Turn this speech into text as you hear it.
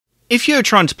If you're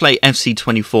trying to play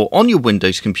FC24 on your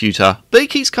Windows computer, but it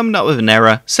keeps coming up with an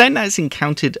error saying that it's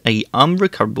encountered a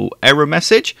unrecoverable error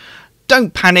message,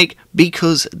 don't panic,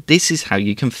 because this is how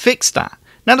you can fix that.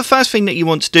 Now, the first thing that you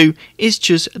want to do is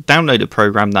just download a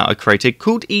program that I created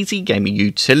called Easy Gamer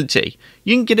Utility.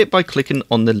 You can get it by clicking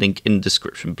on the link in the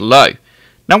description below.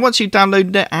 Now, once you've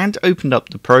downloaded it and opened up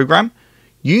the program,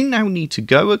 you now need to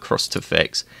go across to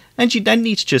Fix, and you then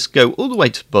need to just go all the way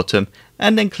to the bottom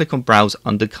and then click on Browse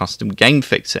under Custom Game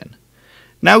Fixing.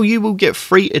 Now, you will get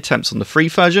 3 attempts on the free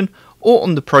version, or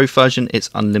on the pro version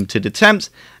it's unlimited attempts,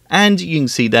 and you can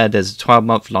see there's a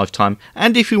 12-month lifetime,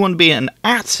 and if you want to be an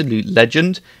absolute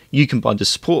legend, you can buy the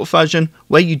support version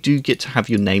where you do get to have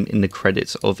your name in the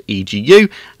credits of EGU.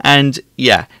 And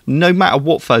yeah, no matter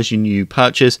what version you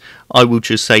purchase, I will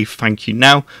just say thank you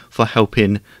now for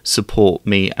helping support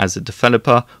me as a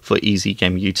developer for Easy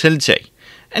Game Utility.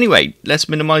 Anyway, let's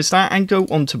minimize that and go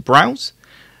on to browse.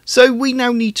 So we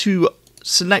now need to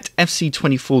select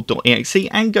fc24.exe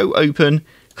and go open.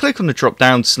 Click on the drop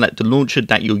down, select the launcher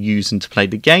that you're using to play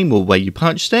the game or where you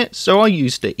purchased it. So I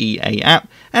used the EA app,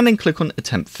 and then click on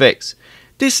attempt fix.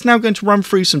 This is now going to run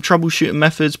through some troubleshooting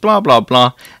methods, blah blah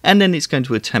blah, and then it's going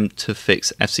to attempt to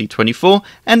fix FC24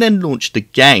 and then launch the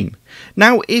game.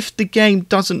 Now, if the game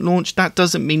doesn't launch, that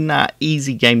doesn't mean that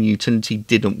Easy Game Utility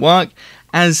didn't work,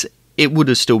 as it would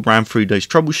have still ran through those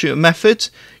troubleshooting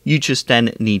methods. You just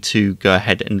then need to go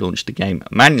ahead and launch the game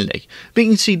manually. But you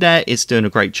can see there it's doing a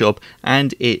great job,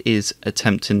 and it is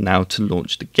attempting now to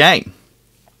launch the game.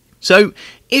 So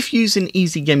if using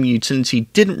Easy Game Utility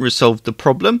didn't resolve the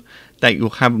problem that you're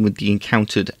having with the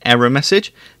encountered error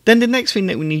message, then the next thing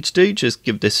that we need to do, just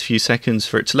give this a few seconds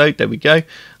for it to load. There we go.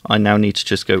 I now need to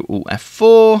just go Alt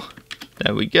F4.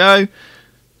 There we go.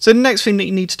 So the next thing that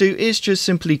you need to do is just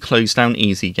simply close down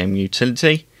Easy Game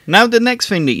Utility. Now, the next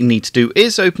thing that you need to do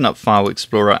is open up File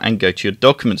Explorer and go to your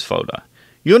Documents folder.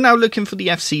 You're now looking for the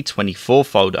FC24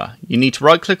 folder. You need to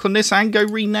right click on this and go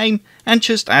rename, and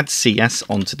just add CS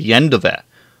onto the end of it.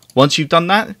 Once you've done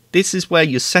that, this is where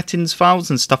your settings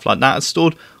files and stuff like that are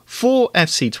stored for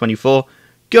FC24.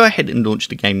 Go ahead and launch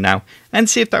the game now and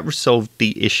see if that resolved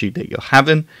the issue that you're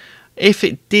having. If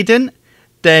it didn't,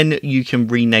 then you can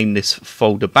rename this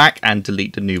folder back and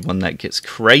delete the new one that gets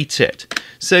created,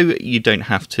 so you don't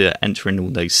have to enter in all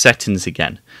those settings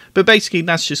again. But basically,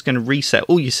 that's just going to reset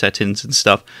all your settings and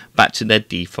stuff back to their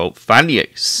default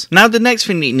values. Now, the next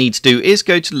thing that you need to do is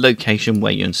go to the location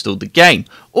where you installed the game.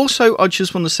 Also, I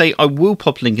just want to say I will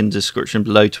pop a link in the description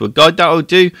below to a guide that I'll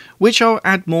do, which I'll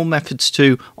add more methods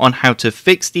to on how to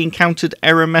fix the encountered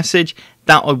error message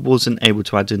that I wasn't able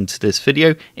to add into this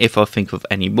video if I think of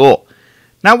any more.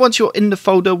 Now, once you're in the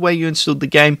folder where you installed the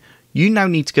game, you now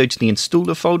need to go to the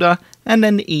installer folder and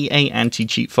then the EA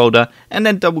anti-cheat folder, and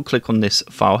then double click on this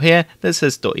file here that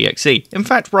says .exe. In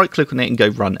fact, right click on it and go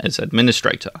run as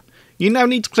administrator. You now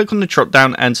need to click on the drop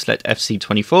down and select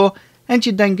FC24, and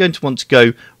you're then going to want to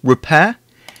go repair.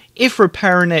 If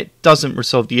repairing it doesn't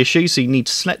resolve the issue, so you need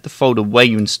to select the folder where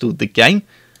you installed the game.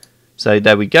 So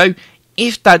there we go.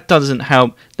 If that doesn't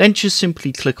help, then just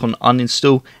simply click on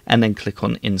uninstall and then click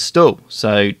on install.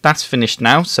 So that's finished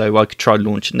now, so I could try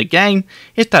launching the game.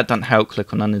 If that doesn't help,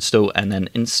 click on uninstall and then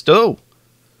install.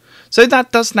 So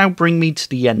that does now bring me to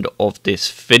the end of this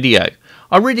video.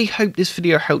 I really hope this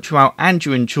video helped you out and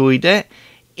you enjoyed it.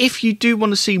 If you do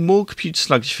want to see more computer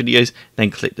sluggish videos,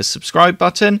 then click the subscribe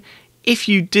button. If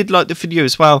you did like the video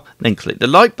as well, then click the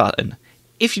like button.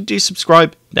 If you do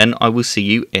subscribe, then I will see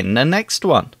you in the next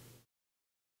one.